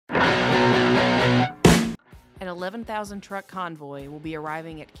An 11,000 truck convoy will be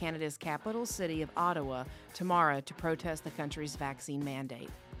arriving at Canada's capital city of Ottawa tomorrow to protest the country's vaccine mandate.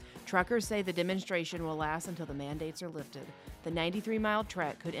 Truckers say the demonstration will last until the mandates are lifted. The 93-mile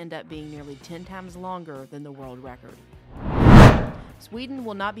trek could end up being nearly 10 times longer than the world record. Sweden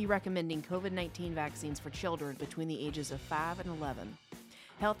will not be recommending COVID-19 vaccines for children between the ages of 5 and 11.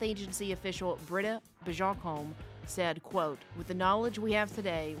 Health agency official Britta Bjorkholm said, quote, "With the knowledge we have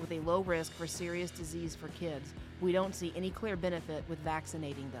today, with a low risk for serious disease for kids, we don't see any clear benefit with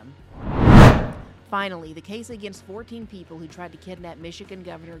vaccinating them." Finally, the case against 14 people who tried to kidnap Michigan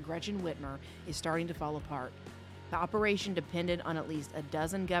Governor Gretchen Whitmer is starting to fall apart. The operation depended on at least a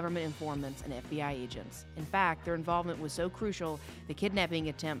dozen government informants and FBI agents. In fact, their involvement was so crucial, the kidnapping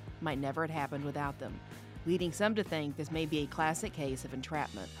attempt might never have happened without them, leading some to think this may be a classic case of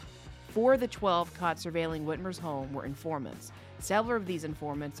entrapment. 4 of the 12 caught surveilling Whitmer's home were informants. Several of these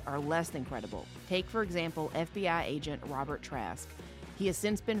informants are less than credible. Take, for example, FBI agent Robert Trask. He has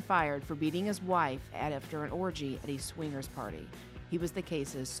since been fired for beating his wife after an orgy at a swingers party. He was the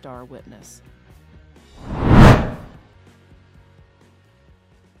case's star witness.